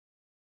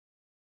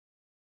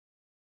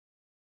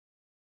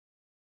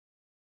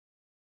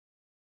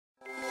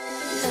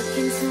Look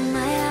into my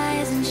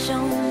eyes and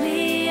show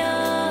me your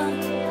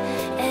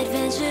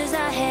adventures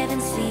I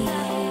haven't seen.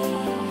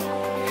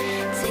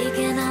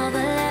 Taking all the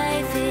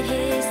life, it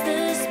hits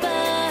the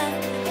spot.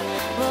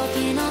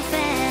 Walking on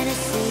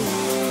fantasy.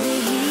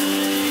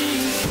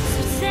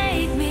 So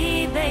take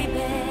me,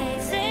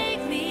 baby,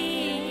 take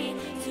me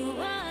to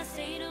a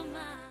state of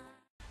mind.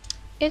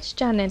 It's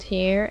Janet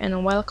here,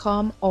 and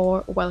welcome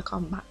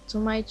back to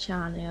my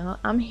channel.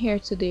 I'm here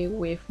today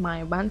with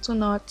my Bantu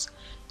knots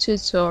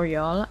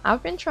tutorial.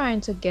 I've been trying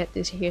to get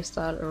this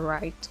hairstyle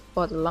right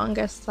for the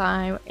longest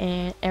time,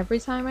 and every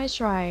time I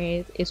try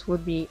it, it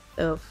would be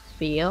a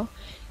fail.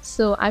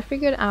 So I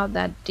figured out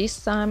that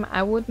this time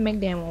I would make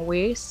them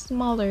way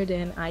smaller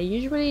than I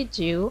usually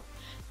do,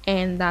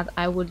 and that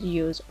I would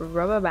use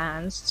rubber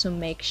bands to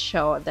make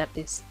sure that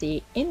they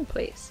stay in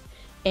place.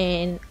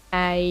 And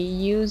I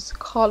use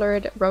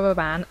colored rubber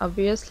band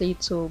obviously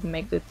to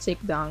make the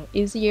take down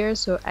easier,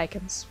 so I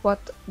can spot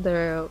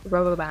the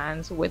rubber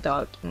bands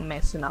without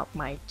messing up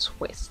my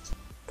twist.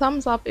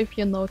 Thumbs up if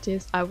you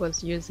noticed I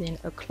was using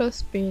a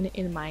clothespin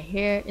in my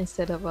hair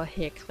instead of a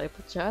hair clip,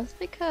 just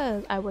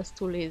because I was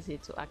too lazy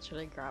to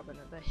actually grab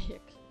another hair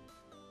clip.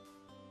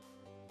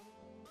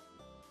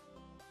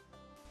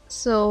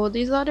 So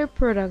these are the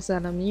products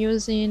that I'm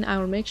using. I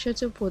will make sure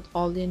to put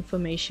all the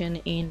information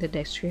in the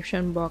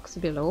description box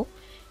below.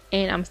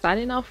 And I'm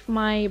starting off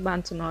my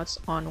Bantu knots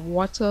on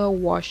water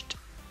washed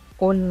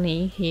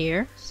only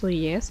hair. So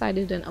yes, I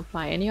didn't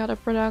apply any other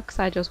products.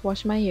 I just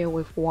washed my hair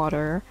with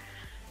water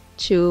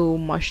to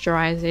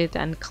moisturize it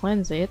and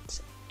cleanse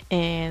it.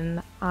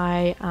 And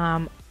I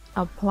am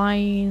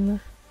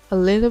applying a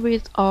little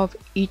bit of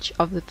each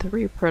of the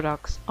 3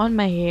 products on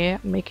my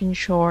hair, making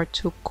sure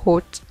to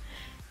coat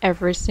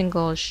every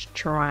single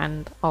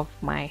strand of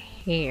my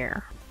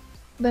hair.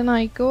 Then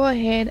I go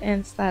ahead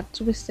and start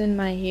twisting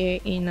my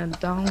hair in a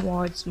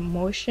downwards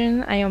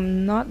motion. I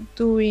am not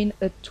doing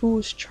a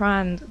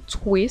 2-strand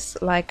twist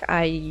like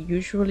I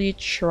usually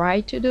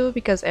try to do,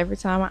 because every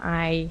time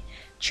I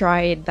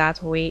try it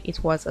that way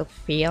it was a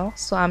fail.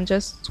 So I'm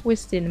just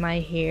twisting my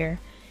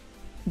hair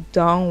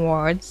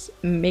downwards,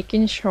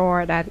 making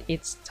sure that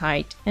it's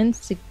tight and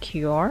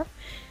secure.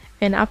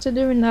 And after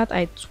doing that,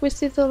 I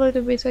twist it a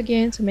little bit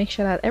again to make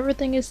sure that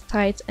everything is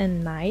tight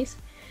and nice.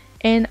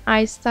 And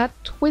I start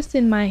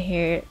twisting my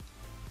hair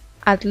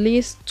at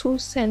least 2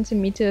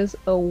 centimeters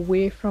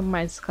away from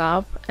my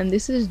scalp, and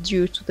this is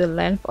due to the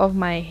length of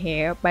my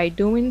hair. By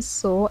doing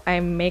so, I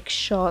make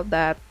sure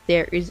that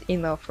there is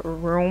enough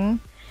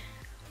room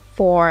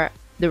for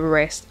the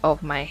rest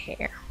of my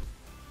hair.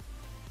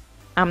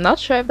 I'm not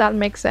sure if that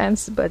makes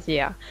sense, but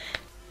yeah.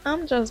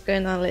 I'm just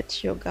gonna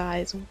let you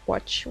guys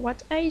watch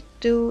what I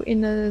do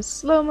in a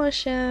slow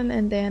motion,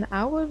 and then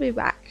I will be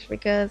back,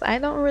 because I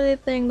don't really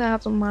think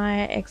that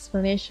my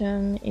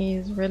explanation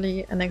is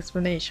really an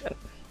explanation.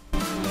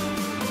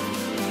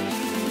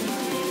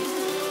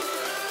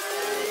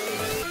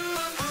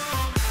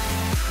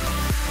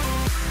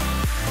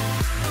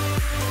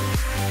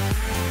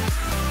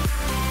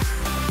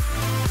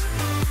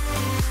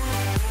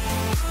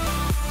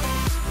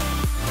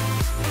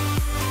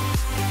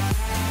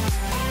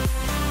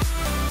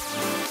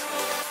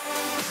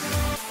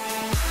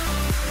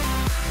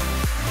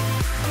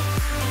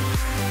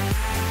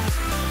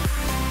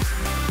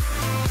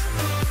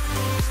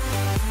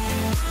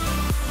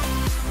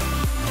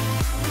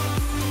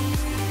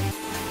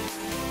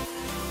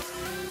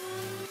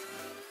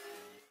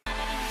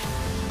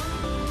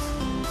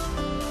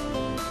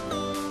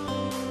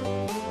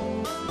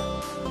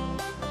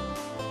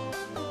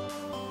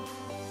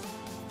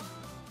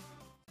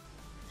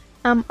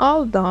 I'm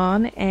all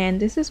done, and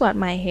this is what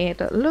my hair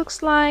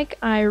looks like.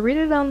 I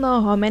really don't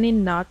know how many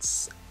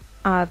knots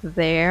are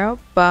there,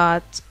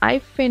 but I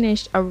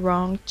finished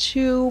around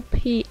 2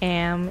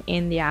 p.m.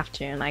 in the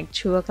afternoon, like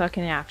 2 o'clock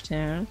in the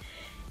afternoon,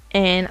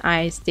 and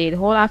I stayed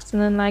whole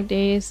afternoon like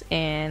this,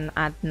 and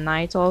at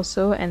night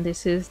also, and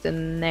this is the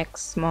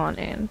next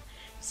morning.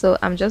 So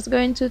I'm just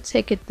going to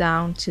take it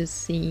down to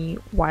see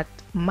what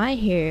my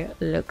hair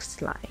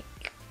looks like.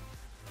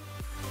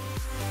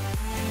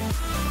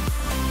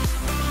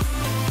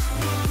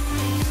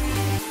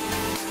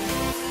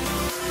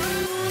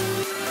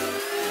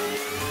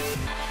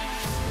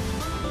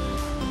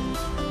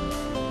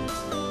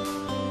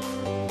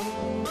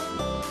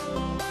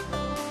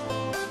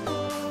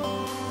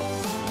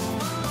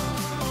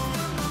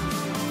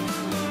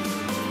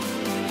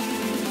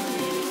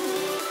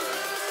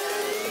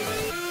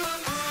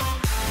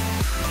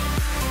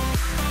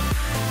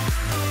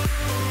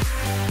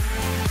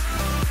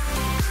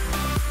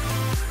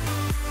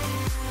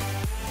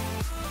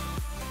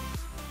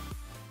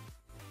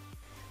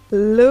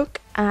 Look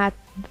at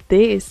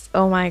this.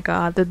 Oh my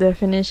god, the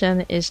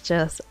definition is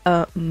just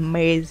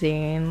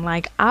amazing.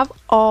 Like, I've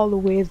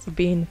always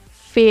been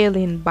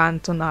feeling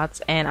Bantu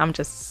knots, and I'm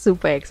just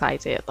super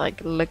excited.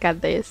 Like, look at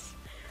this.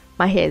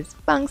 My hair is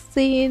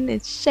bouncing,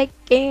 it's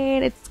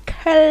shaking, it's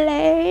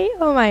curly.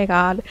 Oh my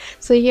god.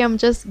 So here I'm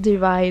just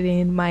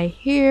dividing my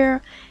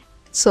hair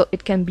so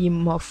it can be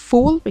more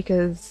full,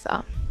 because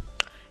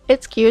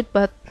It's cute,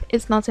 but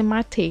it's not in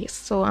my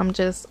taste, so I'm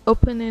just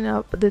opening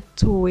up the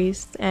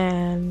twist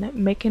and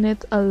making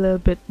it a little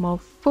bit more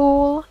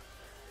full,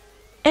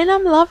 and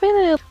I'm loving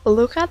it.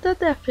 Look at the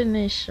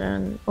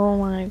definition. Oh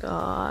my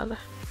god.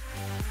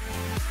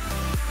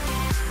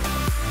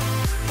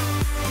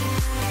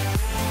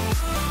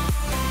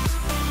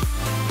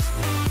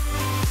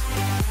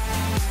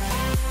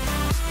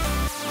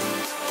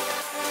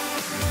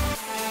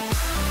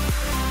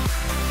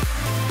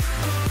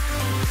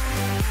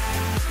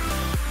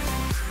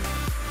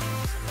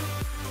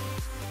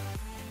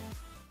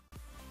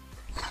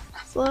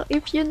 So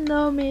if you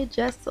know me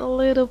just a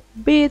little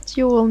bit,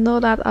 you will know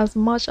that as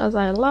much as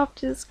I love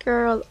this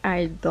girl,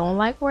 I don't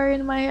like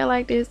wearing my hair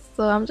like this.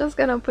 So I'm just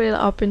gonna put it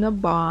up in a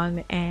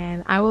bun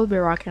and I will be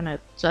rocking it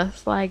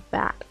just like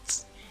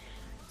that.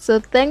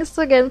 So thanks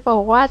again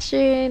for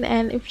watching,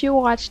 and if you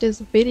watch this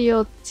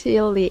video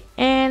till the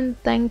end,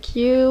 thank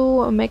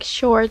you. Make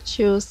sure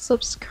to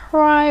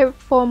subscribe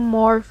for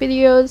more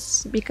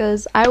videos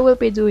because I will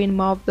be doing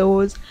more of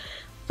those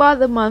for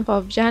the month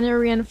of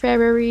January and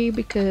February,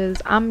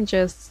 because I'm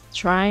just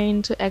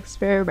trying to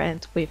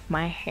experiment with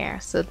my hair.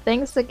 So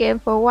thanks again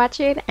for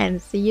watching and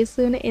see you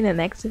soon in the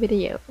next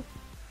video.